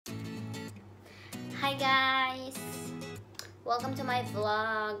Hi guys! Welcome to my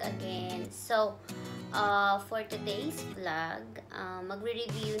vlog again. So, for today's vlog,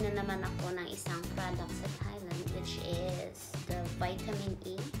 magre-review na naman ako ng isang product sa Thailand, which is the vitamin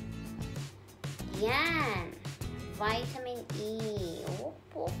E. Yan! Vitamin E.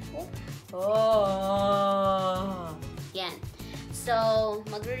 Oh! Yan. So,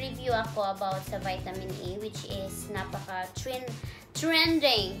 magre-review ako about sa vitamin E, which is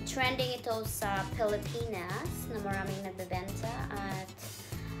trending ito sa Pilipinas na maraming nagbebenta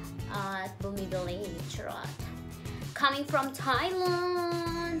at bumibili. Charot. Coming from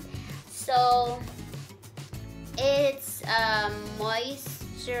Thailand. So, it's a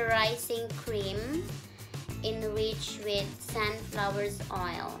moisturizing cream enriched with sunflower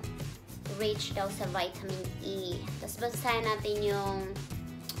oil. Rich daw sa vitamin E. Tapos basahin natin yung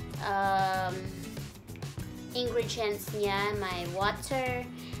ingredients niya. May water,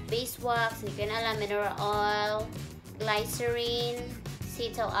 base wax, hindi ko na alam, mineral oil, glycerin,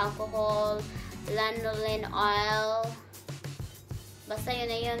 cetyl alcohol, lanolin oil, basta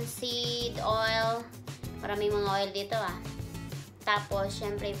yun na yun, seed oil, maraming mga oil dito Tapos,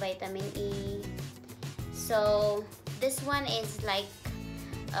 syempre, vitamin E. So, this one is like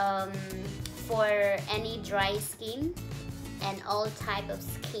for any dry skin and all type of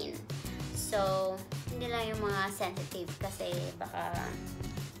skin. So, hindi lang yung mga sensitive kasi baka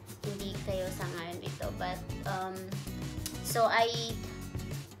hindi kayo sangayon dito. But, so I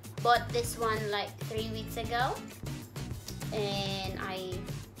bought this one like 3 weeks ago. And I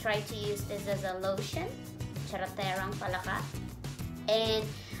tried to use this as a lotion. Charaterang palaka. And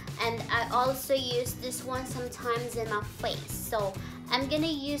I also use this one sometimes in my face. So, I'm gonna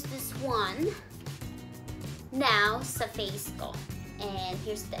use this one now sa face ko. And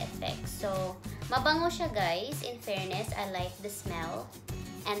here's the effect. So, mabango siya guys. In fairness, I like the smell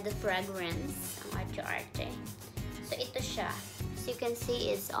and the fragrance. Ang arte-arte. So, ito siya. So, you can see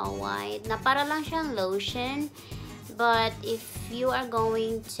it's all white. Na para lang siyang lotion. But, if you are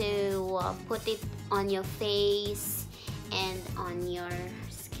going to put it on your face and on your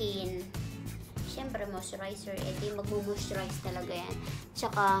skin, syempre moisturizer, di magmo-moisturize talaga yan.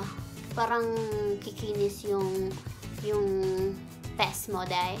 Tsaka, parang kikinis yung pest mo,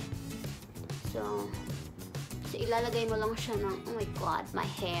 dahil. So, ilalagay mo lang siya ng, oh my god, my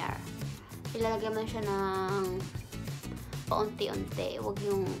hair. Ilalagay mo siya ng paunti-unti. Huwag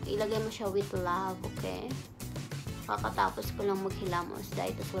yung, ilagay mo siya with love, okay? Kakatapos ko lang maghilamos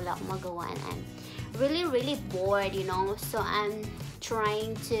dahil tapos wala akong magawa. And I'm really bored, you know? So, I'm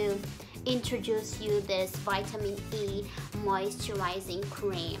trying to introduce you this vitamin E moisturizing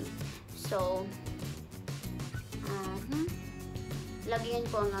cream. So, lagyan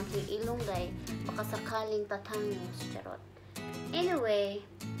ko ang aking ilunggay, baka sakaling tatangos. Charot. Anyway,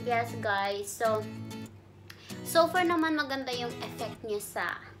 yes guys, so far naman maganda yung effect niya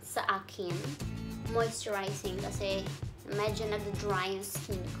sa akin. Moisturizing kasi medyo nag-dry yung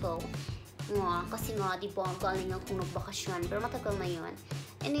skin ko. Kasi nga, di ba, galing akong nagbakasyon. Pero matagal na yun.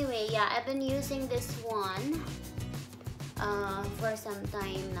 Anyway, yeah, I've been using this one for some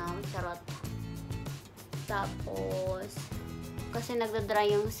time now. Charot. Tapos, kasi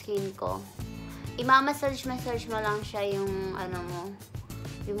nagda-dry yung skin ko. Imamassage mo lang siya yung,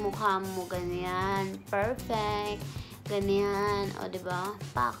 yung mukha mo, ganyan. Perfect. Ganyan. O, diba?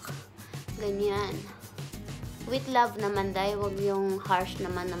 Pak. Ganyan. With love naman, dahil huwag yung harsh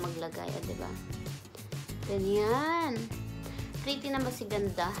naman na maglagay, diba? Ganyan. Pretty na ba si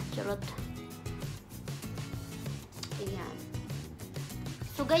ganda? Charot. Ayan.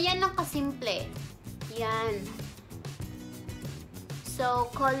 So, ganyan lang kasimple. Yan.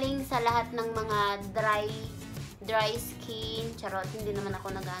 So, calling sa lahat ng mga dry skin. Charot, hindi naman ako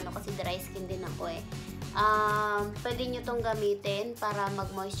nag-ano kasi dry skin din ako pwede nyo tong gamitin para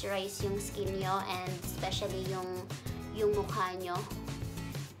mag-moisturize yung skin nyo and especially yung mukha nyo.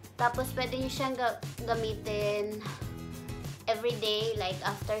 Tapos, pwede nyo siyang gamitin everyday, like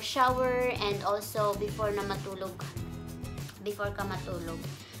after shower and also before ka matulog.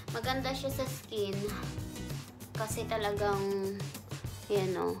 Maganda siya sa skin kasi talagang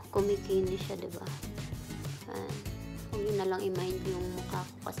kumikinis siya, diba? Huwag yun na lang i-mind yung mukha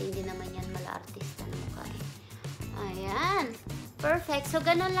ko kasi hindi naman yan mala-artista ng mukha Ayan. Perfect. So,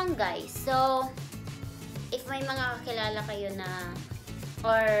 ganun lang guys. So, if may mga kakilala kayo na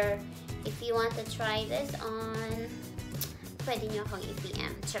or if you want to try this on, pwede nyo akong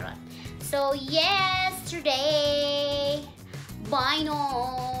i-PM. Charot. So, yesterday, bye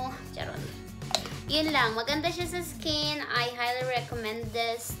no! Charot. Yun lang. Maganda siya sa skin. I highly recommend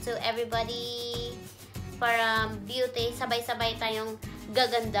this to everybody. Para beauty, sabay-sabay tayong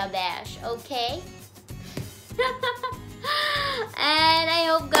gaganda bash. Okay? And I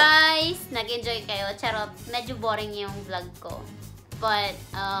hope guys, nag-enjoy kayo. Charot, medyo boring yung vlog ko. But,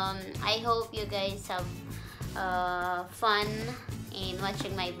 I hope you guys have fun in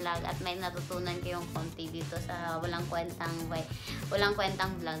watching my vlog at may natutunan kayong konti dito sa walang kwentang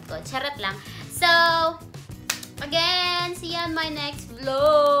vlog ko. Charot lang. So, again, see you on my next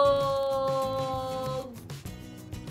vlog!